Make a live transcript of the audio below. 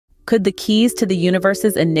Could the keys to the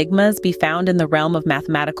universe's enigmas be found in the realm of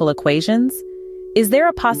mathematical equations? Is there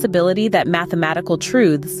a possibility that mathematical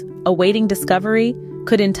truths, awaiting discovery,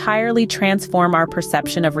 could entirely transform our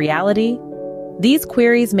perception of reality? These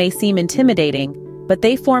queries may seem intimidating, but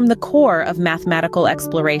they form the core of mathematical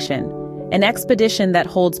exploration, an expedition that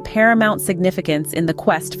holds paramount significance in the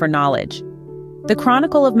quest for knowledge. The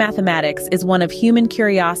Chronicle of Mathematics is one of human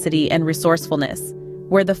curiosity and resourcefulness,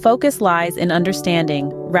 where the focus lies in understanding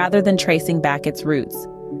rather than tracing back its roots.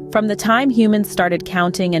 From the time humans started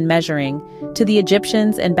counting and measuring, to the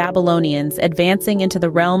Egyptians and Babylonians advancing into the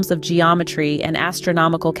realms of geometry and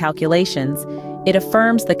astronomical calculations, it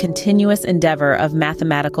affirms the continuous endeavor of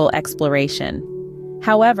mathematical exploration.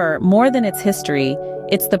 However, more than its history,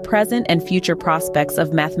 it's the present and future prospects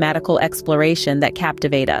of mathematical exploration that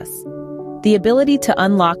captivate us. The ability to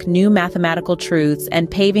unlock new mathematical truths and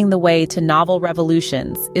paving the way to novel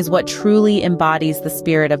revolutions is what truly embodies the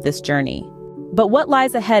spirit of this journey. But what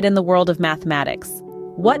lies ahead in the world of mathematics?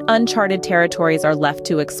 What uncharted territories are left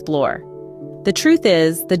to explore? The truth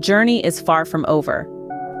is, the journey is far from over.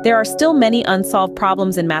 There are still many unsolved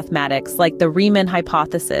problems in mathematics, like the Riemann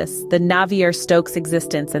hypothesis, the Navier-Stokes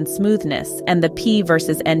existence and smoothness, and the P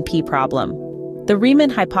versus NP problem. The Riemann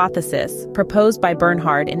hypothesis, proposed by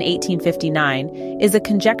Bernhard in 1859, is a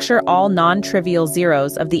conjecture all non-trivial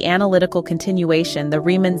zeros of the analytical continuation, the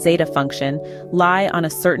Riemann zeta function, lie on a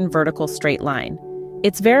certain vertical straight line.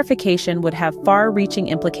 Its verification would have far-reaching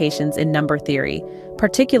implications in number theory,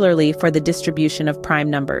 particularly for the distribution of prime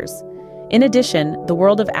numbers. In addition, the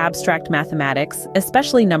world of abstract mathematics,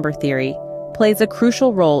 especially number theory, plays a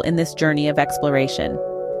crucial role in this journey of exploration.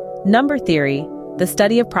 Number theory, the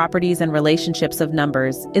study of properties and relationships of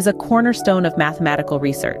numbers, is a cornerstone of mathematical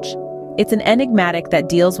research. It's an enigmatic that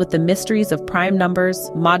deals with the mysteries of prime numbers,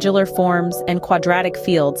 modular forms, and quadratic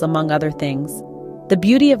fields, among other things. The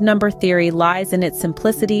beauty of number theory lies in its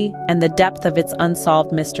simplicity and the depth of its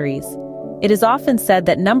unsolved mysteries. It is often said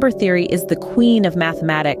that number theory is the queen of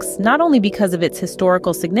mathematics, not only because of its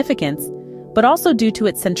historical significance, but also due to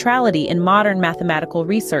its centrality in modern mathematical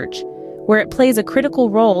research, where it plays a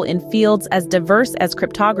critical role in fields as diverse as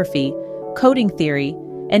cryptography, coding theory,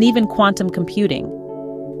 and even quantum computing.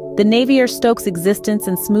 The Navier-Stokes existence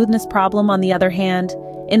and smoothness problem, on the other hand,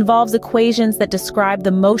 involves equations that describe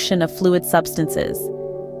the motion of fluid substances.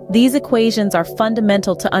 These equations are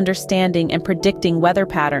fundamental to understanding and predicting weather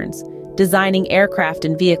patterns, designing aircraft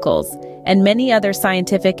and vehicles, and many other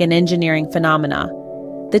scientific and engineering phenomena.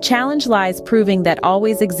 The challenge lies proving that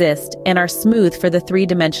always exist and are smooth for the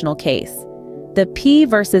three-dimensional case. The P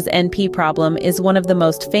versus NP problem is one of the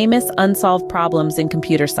most famous unsolved problems in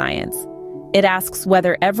computer science. It asks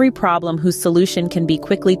whether every problem whose solution can be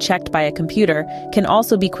quickly checked by a computer can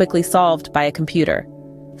also be quickly solved by a computer.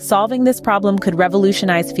 Solving this problem could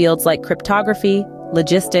revolutionize fields like cryptography,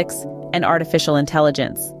 logistics, and artificial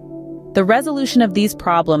intelligence. The resolution of these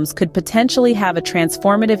problems could potentially have a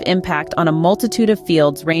transformative impact on a multitude of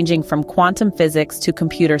fields ranging from quantum physics to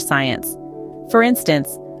computer science. For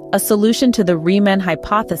instance, a solution to the Riemann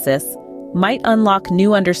hypothesis might unlock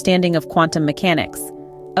new understanding of quantum mechanics.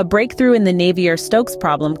 A breakthrough in the Navier-Stokes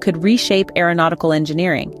problem could reshape aeronautical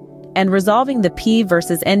engineering, and resolving the P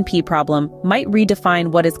versus NP problem might redefine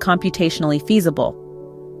what is computationally feasible.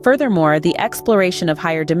 Furthermore, the exploration of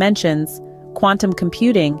higher dimensions, quantum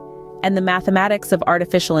computing, and the mathematics of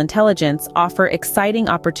artificial intelligence offer exciting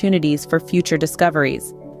opportunities for future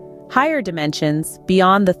discoveries. Higher dimensions,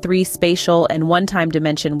 beyond the three spatial and one-time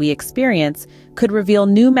dimension we experience, could reveal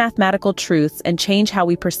new mathematical truths and change how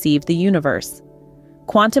we perceive the universe.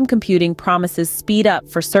 Quantum computing promises speed up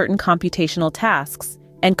for certain computational tasks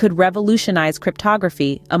and could revolutionize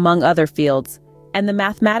cryptography, among other fields. And the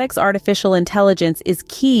mathematics artificial intelligence is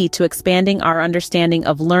key to expanding our understanding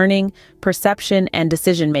of learning, perception, and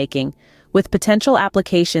decision-making, with potential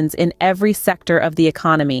applications in every sector of the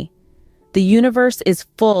economy. The universe is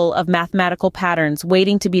full of mathematical patterns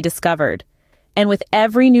waiting to be discovered, and with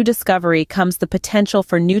every new discovery comes the potential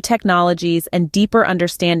for new technologies and deeper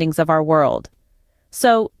understandings of our world.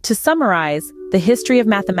 So, to summarize, the history of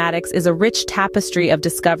mathematics is a rich tapestry of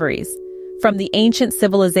discoveries, from the ancient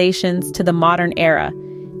civilizations to the modern era,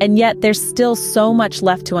 and yet there's still so much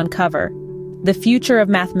left to uncover. The future of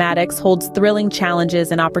mathematics holds thrilling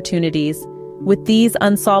challenges and opportunities, with these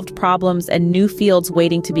unsolved problems and new fields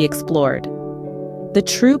waiting to be explored. The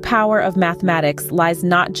true power of mathematics lies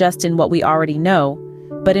not just in what we already know,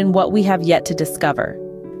 but in what we have yet to discover.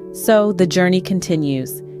 So the journey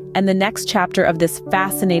continues, and the next chapter of this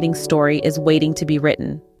fascinating story is waiting to be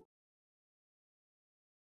written.